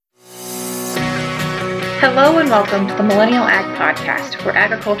Hello and welcome to the Millennial Ag podcast, where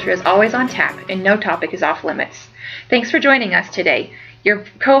agriculture is always on tap and no topic is off limits. Thanks for joining us today. Your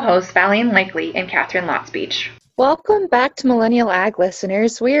co-hosts, Valian Likely and Catherine Lotsbeach. Welcome back to Millennial Ag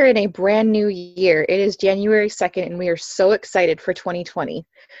listeners. We are in a brand new year. It is January 2nd, and we are so excited for 2020.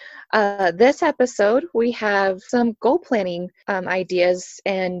 This episode, we have some goal planning ideas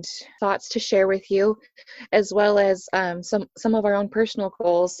and thoughts to share with you, as well as some of our own personal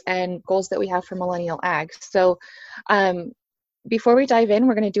goals and goals that we have for Millennial Ag. So before we dive in,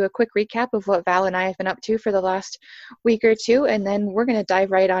 we're going to do a quick recap of what Val and I have been up to for the last week or two, and then we're going to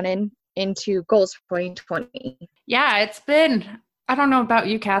dive right on into goals for 2020. Yeah, it's been, I don't know about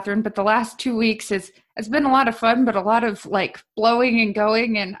you, Catherine, but the last 2 weeks it's been a lot of fun, but a lot of like blowing and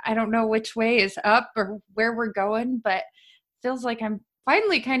going, and I don't know which way is up or where we're going, but it feels like I'm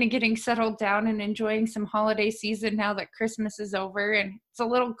finally kind of getting settled down and enjoying some holiday season now that Christmas is over and it's a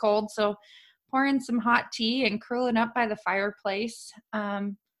little cold, so pouring some hot tea and curling up by the fireplace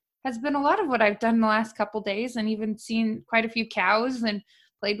has been a lot of what I've done the last couple days, and even seen quite a few cows and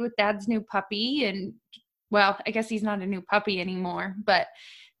played with Dad's new puppy, and well, I guess he's not a new puppy anymore, but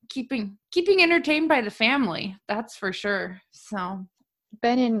keeping entertained by the family, that's for sure. So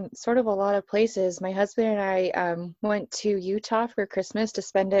been in sort of a lot of places. My husband and I went to Utah for Christmas to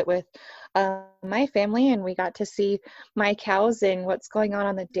spend it with my family, and we got to see my cows and what's going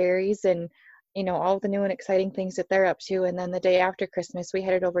on the dairies and all the new and exciting things that they're up to. And then the day after Christmas, we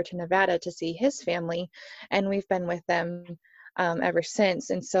headed over to Nevada to see his family, and we've been with them ever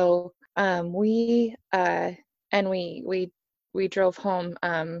since. And so we drove home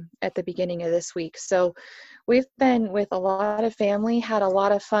at the beginning of this week. So we've been with a lot of family, had a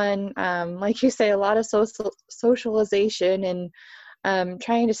lot of fun, like you say, a lot of socialization, and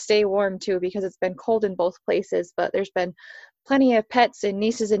trying to stay warm too, because it's been cold in both places. But there's been plenty of pets and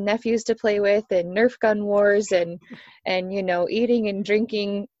nieces and nephews to play with, and Nerf gun wars, and eating and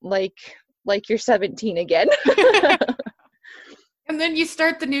drinking like you're 17 again. and then you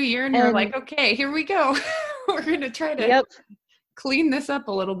start the new year and you're like, okay, here we go. We're going to try to clean this up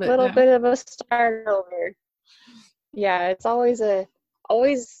a little bit. A little bit of a start over. Yeah, it's always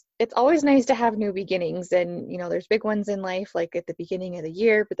nice to have new beginnings, and there's big ones in life, like at the beginning of the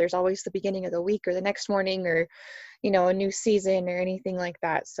year, but there's always the beginning of the week or the next morning, or a new season or anything like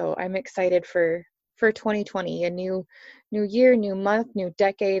that. So I'm excited for 2020, a new year, new month, new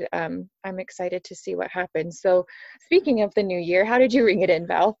decade. I'm excited to see what happens. So speaking of the new year, how did you ring it in,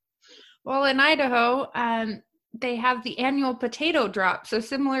 Val? Well, in Idaho, they have the annual potato drop. So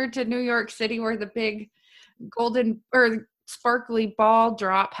similar to New York City, where the big golden or sparkly ball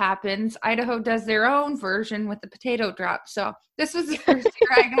drop happens, Idaho does their own version with the potato drop. So this was the first year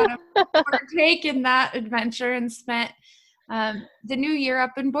I got to partake in that adventure and spent the new year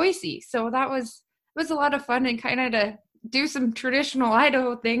up in Boise. So that was a lot of fun, and kind of to do some traditional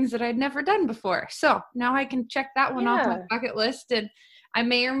Idaho things that I'd never done before. So now I can check that one off my bucket list, and I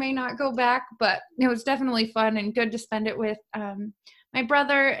may or may not go back, but it was definitely fun and good to spend it with my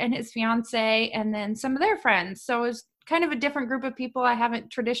brother and his fiance, and then some of their friends. So it was kind of a different group of people I haven't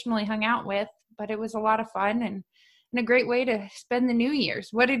traditionally hung out with, but it was a lot of fun and a great way to spend the New Year's.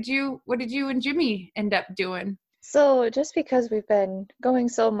 What did you and Jimmy end up doing? So just because we've been going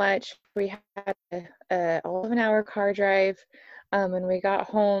so much, we had a 11-hour car drive, and we got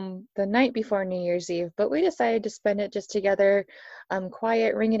home the night before New Year's Eve, but we decided to spend it just together,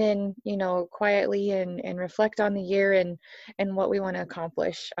 quiet, ring it in, quietly, and reflect on the year and what we want to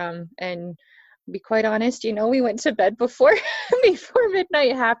accomplish. And be quite honest, we went to bed before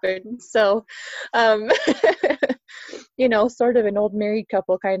midnight happened. So, sort of an old married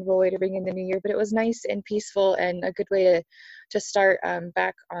couple kind of a way to bring in the new year, but it was nice and peaceful and a good way to start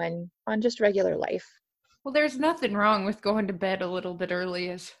back on just regular life. Well, there's nothing wrong with going to bed a little bit early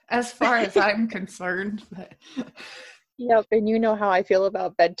as far as I'm concerned. But. Yep, and you know how I feel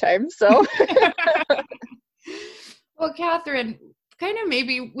about bedtime, so. Well, Catherine, kind of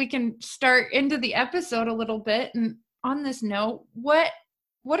maybe we can start into the episode a little bit. And on this note, what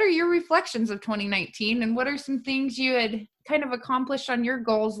are your reflections of 2019, and what are some things you had kind of accomplished on your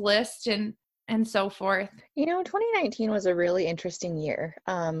goals list and so forth? 2019 was a really interesting year.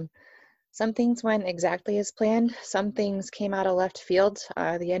 Some things went exactly as planned. Some things came out of left field.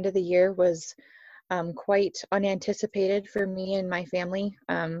 The end of the year was quite unanticipated for me and my family,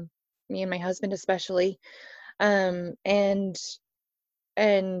 me and my husband especially, and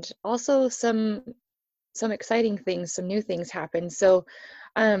also some exciting things, some new things happened. So,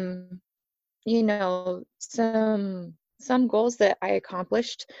 some goals that I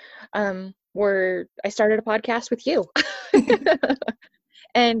accomplished were I started a podcast with you.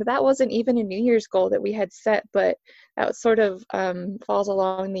 And that wasn't even a New Year's goal that we had set, but that sort of falls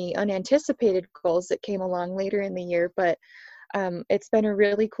along the unanticipated goals that came along later in the year. But it's been a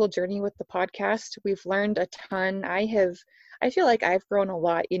really cool journey with the podcast. We've learned a ton. I feel like I've grown a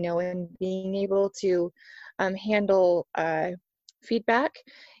lot, in being able to handle feedback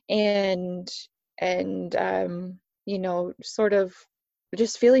and sort of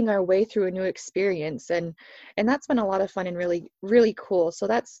just feeling our way through a new experience, and that's been a lot of fun and really, really cool. So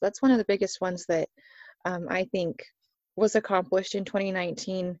that's one of the biggest ones that I think was accomplished in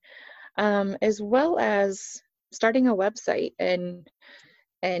 2019, as well as starting a website and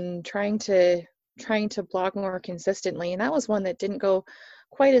trying to blog more consistently. And that was one that didn't go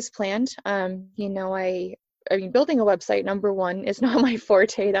quite as planned. I mean, building a website, number one, is not my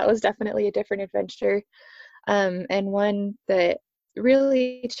forte. That was definitely a different adventure, and one that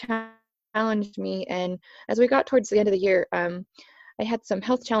really challenged me. And as we got towards the end of the year, I had some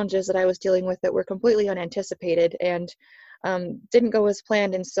health challenges that I was dealing with that were completely unanticipated and didn't go as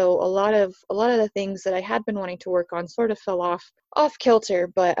planned. And so a lot of the things that I had been wanting to work on sort of fell off kilter.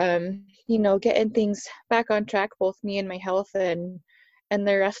 But getting things back on track, both me and my health and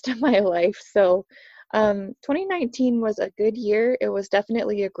the rest of my life. So 2019 was a good year. It was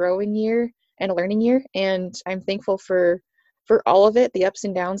definitely a growing year and a learning year, and I'm thankful for all of it, the ups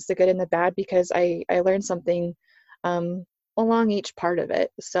and downs, the good and the bad, because I learned something along each part of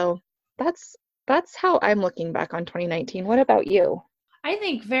it. So that's how I'm looking back on 2019. What about you? I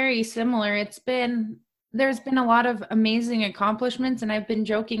think very similar. There's been a lot of amazing accomplishments, and I've been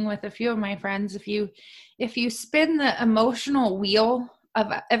joking with a few of my friends, if you spin the emotional wheel of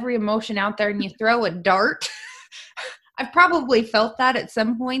every emotion out there and you throw a dart, I've probably felt that at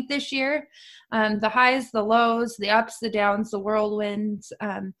some point this year. The highs, the lows, the ups, the downs, the whirlwinds,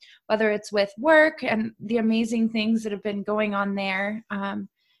 whether it's with work and the amazing things that have been going on there.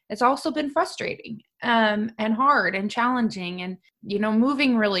 It's also been frustrating and hard and challenging, and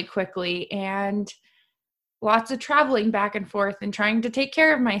moving really quickly, and lots of traveling back and forth and trying to take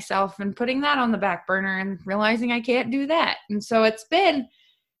care of myself and putting that on the back burner and realizing I can't do that. And so it's been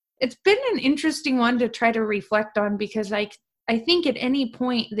an interesting one to try to reflect on, because I think at any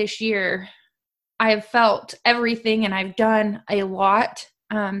point this year I have felt everything and I've done a lot.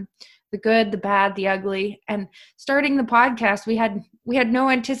 The good, the bad, the ugly. And starting the podcast, we had no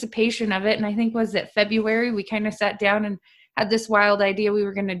anticipation of it. And I think was that February, we kind of sat down and had this wild idea we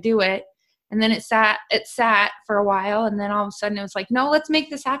were going to do it. And then it sat for a while. And then all of a sudden it was like, no, let's make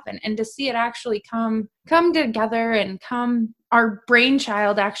this happen. And to see it actually come together and our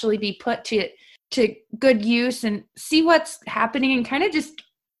brainchild actually be put to good use and see what's happening and kind of just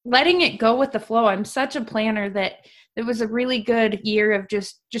letting it go with the flow. I'm such a planner that it was a really good year of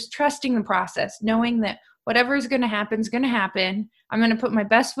just trusting the process, knowing that whatever is going to happen is going to happen. I'm going to put my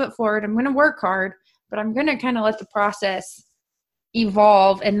best foot forward. I'm going to work hard, but I'm going to kind of let the process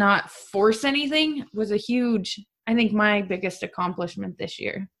evolve and not force anything. Was a huge, I think, my biggest accomplishment this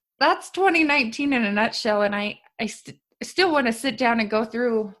year. That's 2019 in a nutshell. And I still want to sit down and go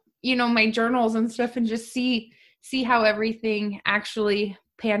through, my journals and stuff and just see how everything actually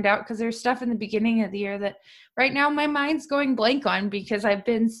panned out. Cause there's stuff in the beginning of the year that right now my mind's going blank on, because I've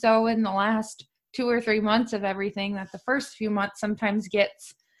been so in the last 2 or 3 months of everything that the first few months sometimes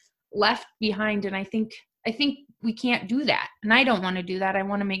gets left behind. And I think we can't do that. And I don't want to do that. I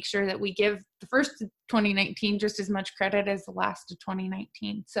want to make sure that we give the first of 2019 just as much credit as the last of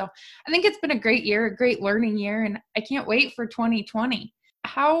 2019. So I think it's been a great year, a great learning year, and I can't wait for 2020.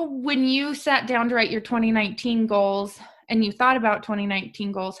 When you sat down to write your 2019 goals and you thought about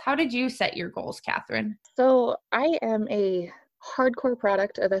 2019 goals, how did you set your goals, Catherine? So I am a hardcore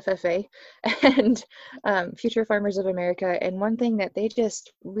product of FFA and Future Farmers of America. And one thing that they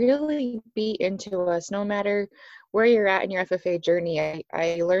just really beat into us, no matter where you're at in your FFA journey,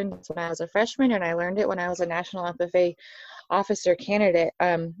 I learned this when I was a freshman, and I learned it when I was a national FFA officer candidate,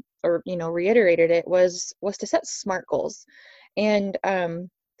 reiterated it, was to set SMART goals. And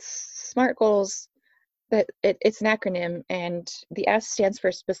SMART goals, that it's an acronym, and the S stands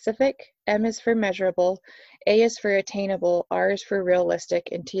for specific, M is for measurable, A is for attainable, R is for realistic,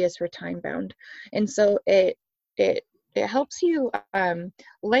 and T is for time bound. And so it helps you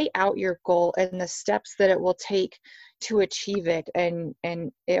lay out your goal and the steps that it will take to achieve it, and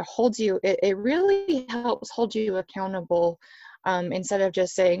it really helps hold you accountable, instead of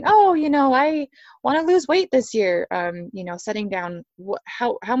just saying, oh, I want to lose weight this year, setting down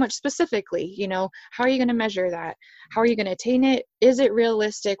how much specifically, how are you going to measure that? How are you going to attain it? Is it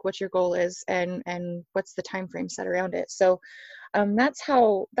realistic what your goal is, and what's the time frame set around it? So that's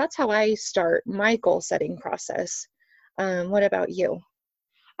how I start my goal setting process. What about you?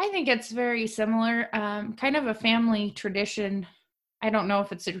 I think it's very similar, kind of a family tradition. I don't know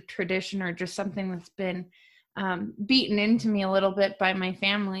if it's a tradition or just something that's been beaten into me a little bit by my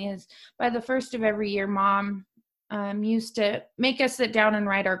family. Is by the first of every year, Mom used to make us sit down and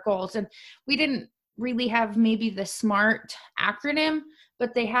write our goals. And we didn't really have maybe the SMART acronym,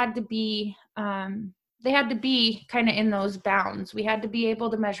 but they had to be kind of in those bounds. We had to be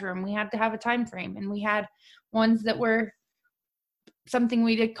able to measure them. We had to have a time frame, and we had ones that were something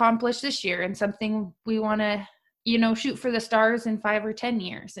we'd accomplish this year and something we want to, shoot for the stars in 5 or 10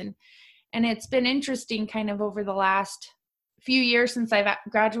 years. And it's been interesting kind of over the last few years since I've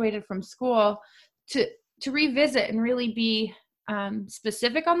graduated from school to revisit and really be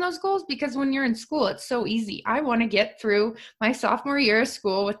specific on those goals, because when you're in school, it's so easy. I want to get through my sophomore year of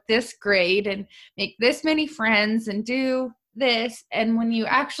school with this grade and make this many friends and do this. And when you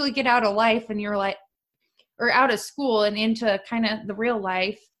actually get out of life and you're like, or out of school and into kind of the real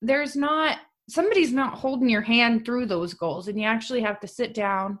life, somebody's not holding your hand through those goals, and you actually have to sit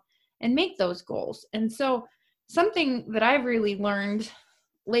down and make those goals. And so something that I've really learned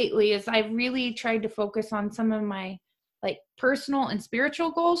lately is I've really tried to focus on some of my like personal and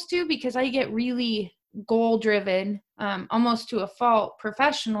spiritual goals too, because I get really goal driven, almost to a fault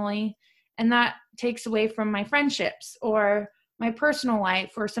professionally. And that takes away from my friendships or my personal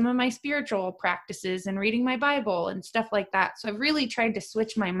life or some of my spiritual practices and reading my Bible and stuff like that. So I've really tried to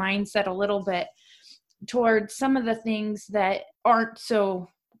switch my mindset a little bit towards some of the things that aren't so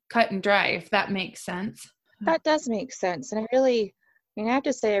cut and dry, if that makes sense. That does make sense. And I have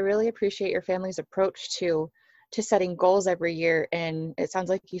to say, I really appreciate your family's approach to setting goals every year. And it sounds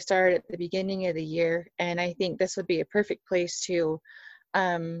like you started at the beginning of the year. And I think this would be a perfect place to,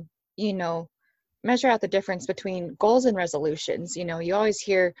 measure out the difference between goals and resolutions. You always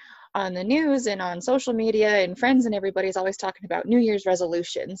hear on the news and on social media, and friends and everybody's always talking about New Year's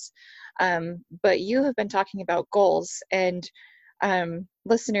resolutions. But you have been talking about goals. And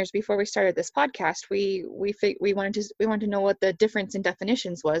listeners, before we started this podcast, we wanted to know what the difference in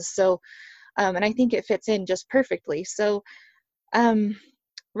definitions was. So, and I think it fits in just perfectly. So,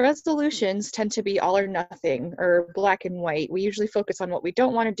 resolutions tend to be all or nothing or black and white. We usually focus on what we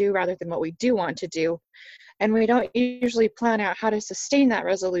don't want to do rather than what we do want to do. And we don't usually plan out how to sustain that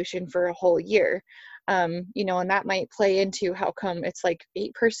resolution for a whole year. And that might play into how come it's like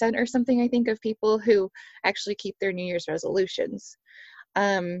 8% or something, I think, of people who actually keep their New Year's resolutions.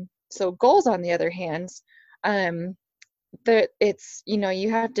 So goals, on the other hand, that it's, you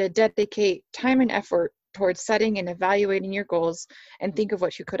have to dedicate time and effort towards setting and evaluating your goals and think of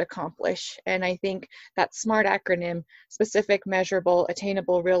what you could accomplish. And I think that SMART acronym, specific, measurable,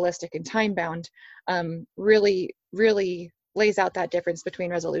 attainable, realistic, and time-bound, really, really lays out that difference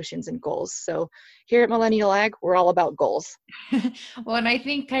between resolutions and goals. So here at Millennial Ag, we're all about goals. Well, and I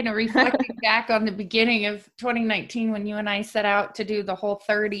think kind of reflecting back on the beginning of 2019 when you and I set out to do the whole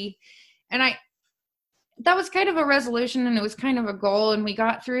 30, and that was kind of a resolution and it was kind of a goal, and we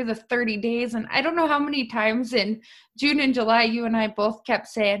got through the 30 days. And I don't know how many times in June and July you and I both kept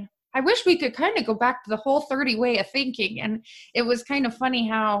saying, I wish we could kind of go back to the whole 30 way of thinking. And it was kind of funny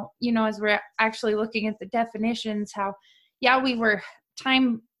how, as we're actually looking at the definitions, how, we were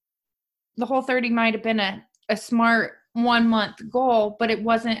the whole 30 might have been a SMART 1 month goal, but it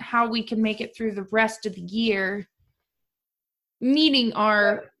wasn't how we can make it through the rest of the year meeting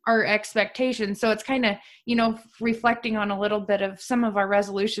our expectations. So it's kind of, reflecting on a little bit of some of our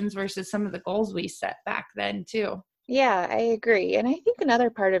resolutions versus some of the goals we set back then too. Yeah, I agree. And I think another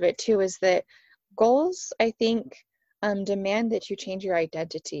part of it too is that goals, I think, demand that you change your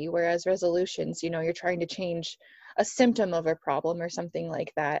identity, whereas resolutions, you're trying to change a symptom of a problem or something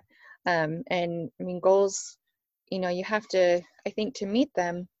like that. And I mean, goals, you have to, I think, to meet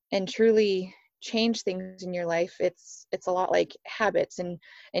them and truly change things in your life, it's a lot like habits and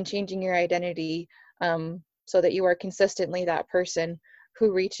changing your identity, so that you are consistently that person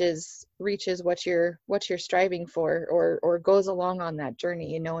who reaches what you're striving for, or goes along on that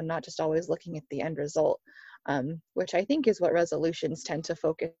journey, and not just always looking at the end result, which I think is what resolutions tend to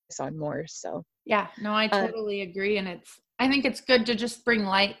focus on more. So yeah, no, I totally agree. And I think it's good to just bring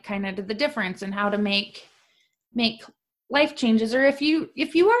light kind of to the difference and how to make life changes, or if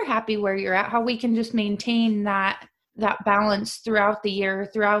you are happy where you're at, how we can just maintain that balance throughout the year,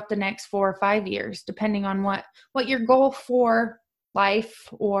 throughout the next 4 or 5 years, depending on what your goal for life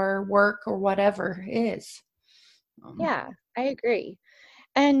or work or whatever is. Yeah, I agree.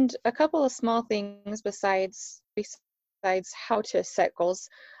 And a couple of small things besides how to set goals.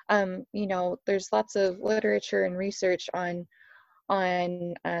 There's lots of literature and research on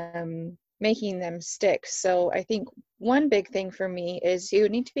making them stick. So I think one big thing for me is you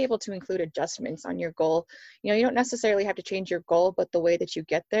need to be able to include adjustments on your goal. You don't necessarily have to change your goal, but the way that you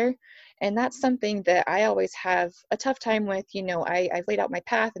get there. And that's something that I always have a tough time with. I've laid out my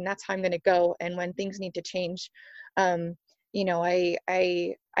path and that's how I'm going to go. And when things need to change, um, I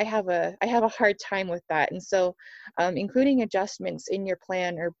have a hard time with that. And so including adjustments in your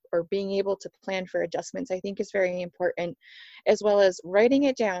plan, or being able to plan for adjustments, I think is very important, as well as writing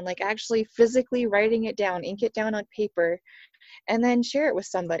it down, like actually physically writing it down, ink it down on paper, and then share it with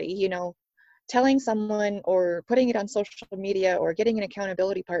somebody. Telling someone or putting it on social media or getting an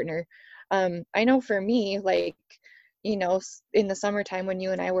accountability partner. I know for me, like, in the summertime when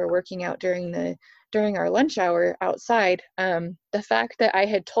you and I were working out during our lunch hour outside, the fact that I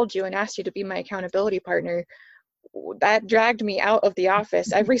had told you and asked you to be my accountability partner, that dragged me out of the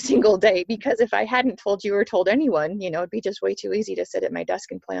office every single day, because if I hadn't told you or told anyone, it'd be just way too easy to sit at my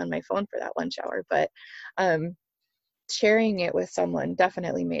desk and play on my phone for that lunch hour. But sharing it with someone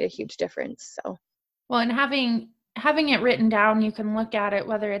definitely made a huge difference. So, well, and having it written down, you can look at it,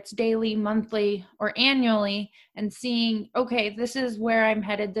 whether it's daily, monthly, or annually, and seeing, okay, this is where I'm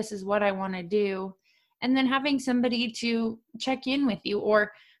headed, this is what I want to do. And then having somebody to check in with you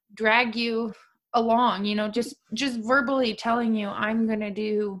or drag you along, just verbally telling you, I'm going to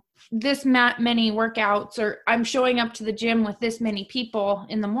do this many workouts, or I'm showing up to the gym with this many people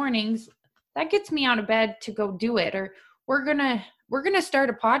in the mornings. That gets me out of bed to go do it. Or we're going to start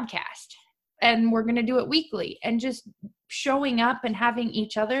a podcast and we're going to do it weekly, and just showing up and having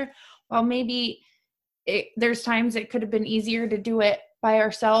each other. While maybe there's times it could have been easier to do it by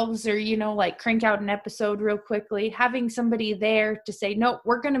ourselves, or, like crank out an episode real quickly, having somebody there to say, no,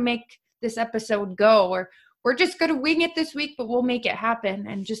 we're going to make this episode go, or we're just going to wing it this week, but we'll make it happen.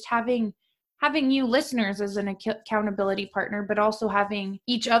 And just having you listeners as an accountability partner, but also having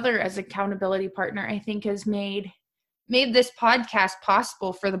each other as accountability partner, I think has made this podcast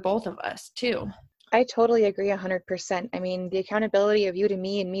possible for the both of us too. I totally agree 100%. I mean, the accountability of you to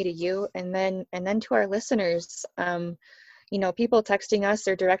me and me to you, and then to our listeners. People texting us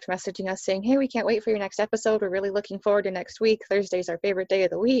or direct messaging us saying, hey, we can't wait for your next episode. We're really looking forward to next week. Thursday's our favorite day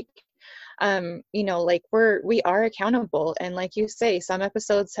of the week. Like we are accountable. And like you say, some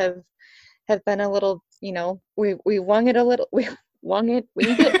episodes have been a little, we wung it a little, winged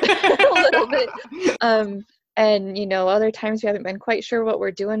it a little bit. And, other times we haven't been quite sure what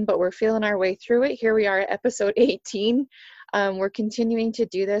we're doing, but we're feeling our way through it. Here we are at episode 18. We're continuing to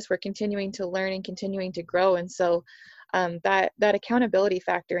do this. We're continuing to learn and continuing to grow. And so that accountability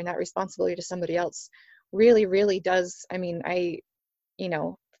factor and that responsibility to somebody else really, really does. I mean,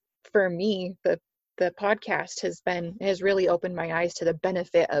 for me, the podcast has really opened my eyes to the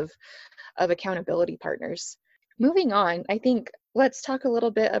benefit of accountability partners. Moving on, I think let's talk a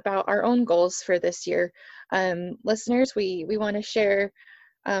little bit about our own goals for this year. Listeners, we want to share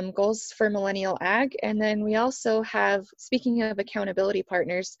goals for Millennial Ag. And then we also have, speaking of accountability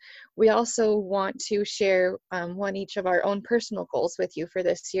partners, we also want to share one each of our own personal goals with you for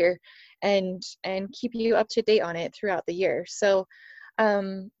this year, and keep you up to date on it throughout the year. So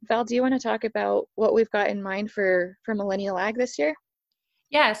Val, do you want to talk about what we've got in mind for Millennial Ag this year?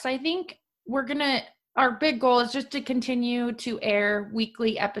 Yes, I think our big goal is just to continue to air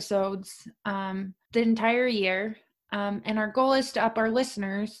weekly episodes the entire year. And our goal is to up our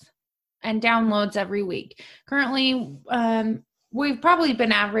listeners and downloads every week. Currently, we've probably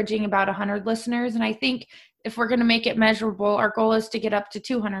been averaging about 100 listeners. And I think if we're going to make it measurable, our goal is to get up to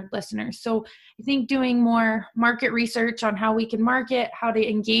 200 listeners. So I think doing more market research on how we can market, how to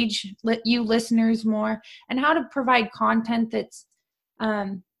engage you listeners more, and how to provide content that's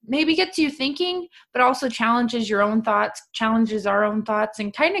maybe gets you thinking, but also challenges your own thoughts, challenges our own thoughts,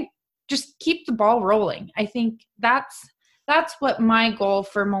 and kind of just keep the ball rolling. I think that's what my goal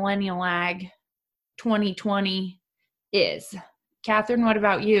for Millennial Ag 2020 is. Catherine, what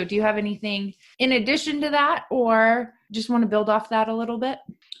about you? Do you have anything in addition to that, or just want to build off that a little bit?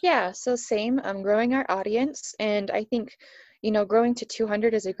 Yeah, so same. Growing our audience, and I think, growing to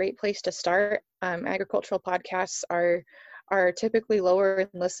 200 is a great place to start. Agricultural podcasts are typically lower in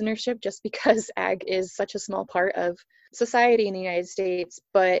listenership just because ag is such a small part of society in the United States,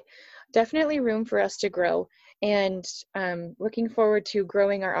 but definitely room for us to grow. And looking forward to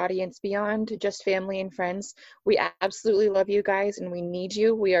growing our audience beyond just family and friends. We absolutely love you guys, and we need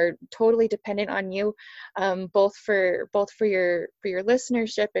you. We are totally dependent on you, both for your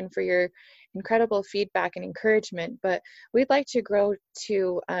listenership and for your incredible feedback and encouragement. But we'd like to grow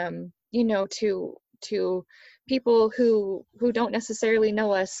to to people who don't necessarily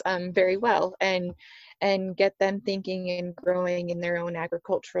know us very well, and and get them thinking and growing in their own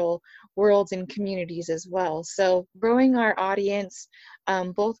agricultural worlds and communities as well. So growing our audience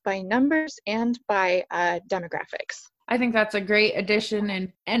both by numbers and by demographics. I think that's a great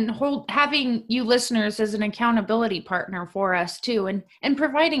addition, and having you listeners as an accountability partner for us too, and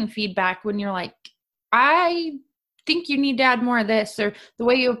providing feedback when you're like, I think you need to add more of this, or the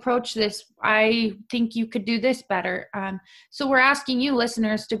way you approach this, I think you could do this better. So we're asking you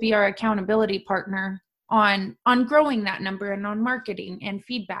listeners to be our accountability partner on growing that number and on marketing and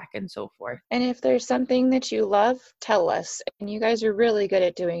feedback and so forth. And if there's something that you love, tell us. And you guys are really good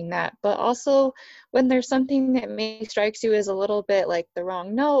at doing that. But also when there's something that maybe strikes you as a little bit like the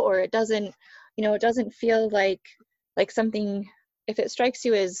wrong note, or it doesn't, it doesn't feel like something, if it strikes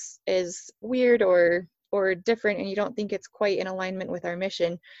you as weird or different and you don't think it's quite in alignment with our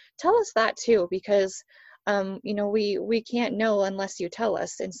mission, tell us that too, because we can't know unless you tell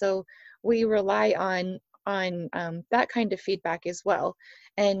us. And so we rely on that kind of feedback as well.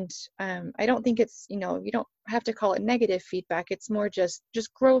 And I don't think it's, you don't have to call it negative feedback. It's more just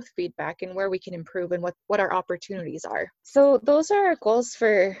growth feedback and where we can improve and what our opportunities are. So those are our goals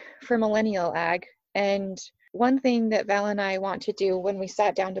for Millennial Ag. And one thing that Val and I want to do when we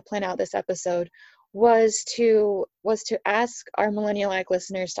sat down to plan out this episode was to ask our Millennial Ag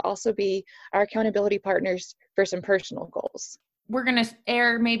listeners to also be our accountability partners for some personal goals. We're going to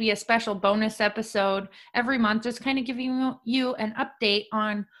air maybe a special bonus episode every month, just kind of giving you an update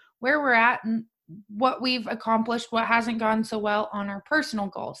on where we're at and what we've accomplished, what hasn't gone so well on our personal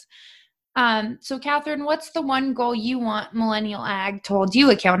goals. So Catherine, what's the one goal you want Millennial Ag to hold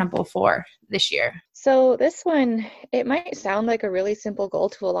you accountable for this year? So this one, it might sound like a really simple goal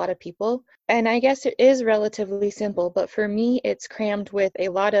to a lot of people, and I guess it is relatively simple, but for me, it's crammed with a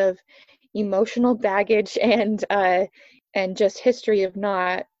lot of emotional baggage and just history of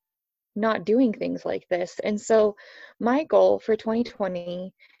not doing things like this. And so my goal for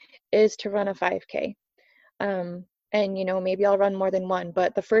 2020 is to run a 5K. And, maybe I'll run more than one,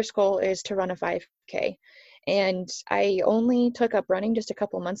 but the first goal is to run a 5K. And I only took up running just a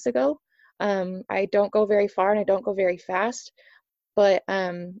couple months ago. I don't go very far and I don't go very fast, but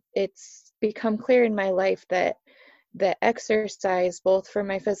it's become clear in my life that exercise, both for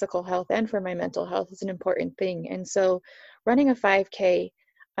my physical health and for my mental health, is an important thing. And so running a 5K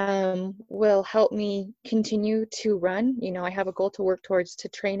will help me continue to run. I have a goal to work towards, to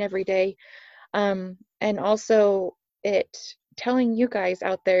train every day. And also telling you guys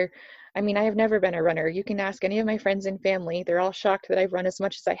out there, I have never been a runner. You can ask any of my friends and family. They're all shocked that I've run as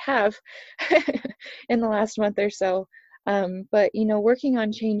much as I have in the last month or so. But, working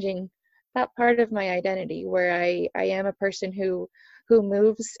on changing that part of my identity, where I am a person who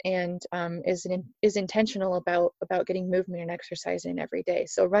moves and is intentional about getting movement and exercise in every day.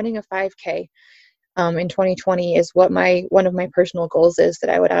 So running a 5K in 2020 is what one of my personal goals is,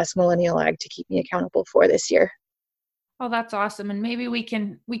 that I would ask Millennial Ag to keep me accountable for this year. Oh, that's awesome. And maybe we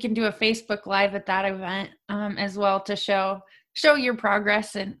can do a Facebook Live at that event as well to show your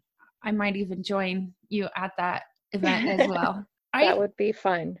progress, and I might even join you at that event as well. That would be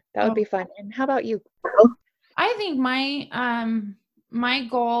fun. Would be fun. And how about you? I think my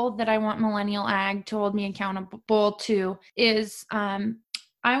goal that I want Millennial Ag to hold me accountable to is I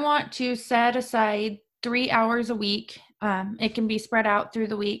want to set aside 3 hours a week. It can be spread out through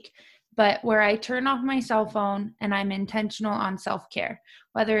the week, but where I turn off my cell phone and I'm intentional on self-care,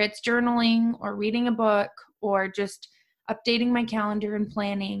 whether it's journaling or reading a book or just updating my calendar and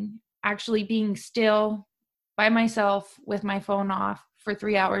planning, actually being still by myself with my phone off for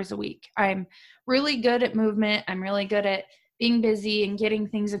 3 hours a week. I'm really good at movement. I'm really good at being busy and getting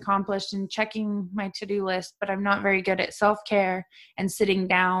things accomplished and checking my to-do list, but I'm not very good at self-care and sitting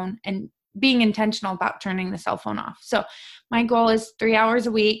down and being intentional about turning the cell phone off. So my goal is 3 hours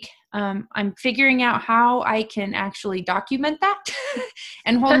a week. I'm figuring out how I can actually document that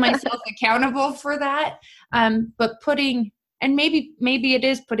and hold myself accountable for that. But maybe it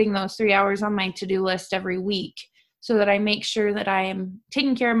is putting those 3 hours on my to-do list every week, so that I make sure that I am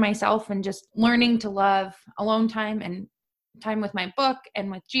taking care of myself and just learning to love alone time and time with my book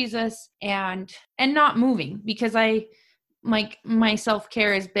and with Jesus, and not moving, because my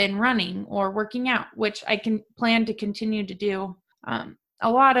self-care has been running or working out, which I can plan to continue to do a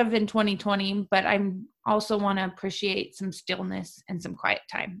lot of in 2020, but I'm also want to appreciate some stillness and some quiet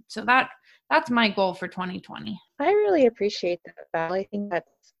time. So that's my goal for 2020. I really appreciate that, Val. I think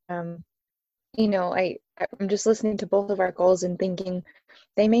that's, I'm just listening to both of our goals and thinking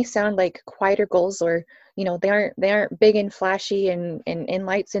they may sound like quieter goals, or, they aren't big and flashy and in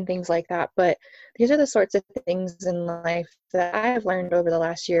lights and things like that. But these are the sorts of things in life that I have learned over the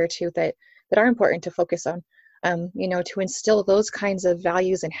last year or two that that are important to focus on. To instill those kinds of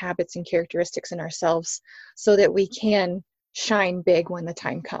values and habits and characteristics in ourselves so that we can shine big when the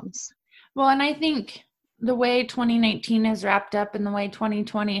time comes. Well, and I think the way 2019 has wrapped up and the way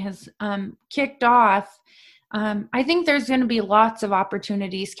 2020 has kicked off, I think there's going to be lots of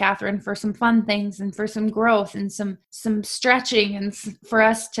opportunities, Catherine, for some fun things and for some growth and some stretching and for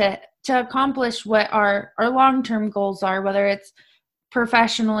us to accomplish what our long-term goals are, whether it's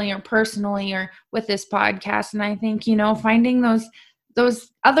professionally or personally or with this podcast. And I think, finding those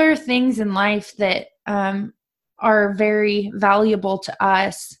other things in life that are very valuable to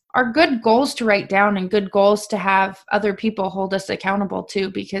us are good goals to write down and good goals to have other people hold us accountable to,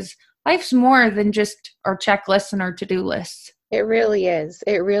 because life's more than just our checklists and our to-do lists. It really is.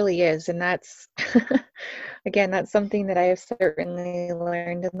 It really is. And that's, again, that's something that I have certainly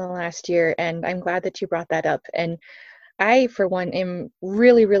learned in the last year. And I'm glad that you brought that up. And I, for one, am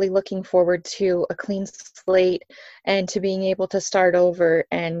really, really looking forward to a clean slate and to being able to start over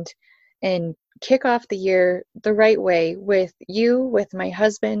and kick off the year the right way with you, with my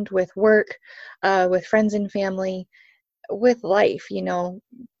husband, with work, with friends and family, with life,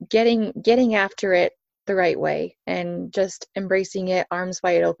 getting after it the right way and just embracing it, arms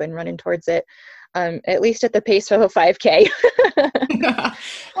wide open, running towards it, at least at the pace of a 5K.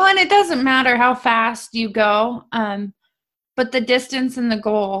 Well, and it doesn't matter how fast you go, but the distance and the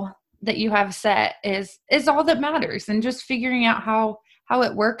goal that you have set is all that matters, and just figuring out how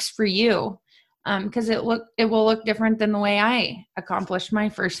it works for you, because it will look different than the way I accomplished my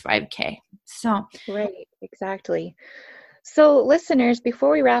first 5K. So right, exactly. So listeners, before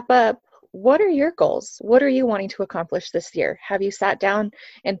we wrap up, what are your goals? What are you wanting to accomplish this year? Have you sat down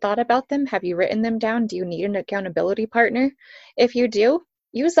and thought about them? Have you written them down? Do you need an accountability partner? If you do,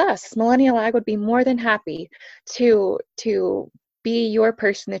 use us. Millennial Ag would be more than happy to be your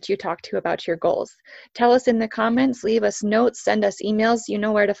person that you talk to about your goals. Tell us in the comments, leave us notes, send us emails. You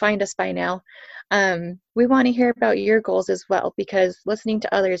know where to find us by now. We want to hear about your goals as well, because listening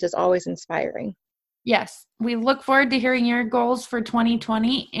to others is always inspiring. Yes, we look forward to hearing your goals for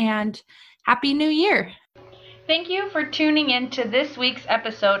 2020, and Happy New Year. Thank you for tuning in to this week's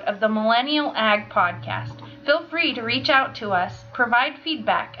episode of the Millennial Ag Podcast. Feel free to reach out to us, provide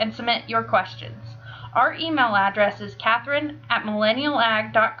feedback, and submit your questions. Our email address is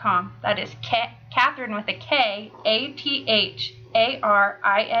Catherine@millennialag.com. That is Catherine with a K,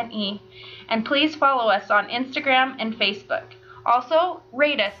 ATHARINE. And please follow us on Instagram and Facebook. Also,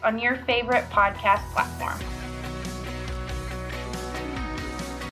 rate us on your favorite podcast platform.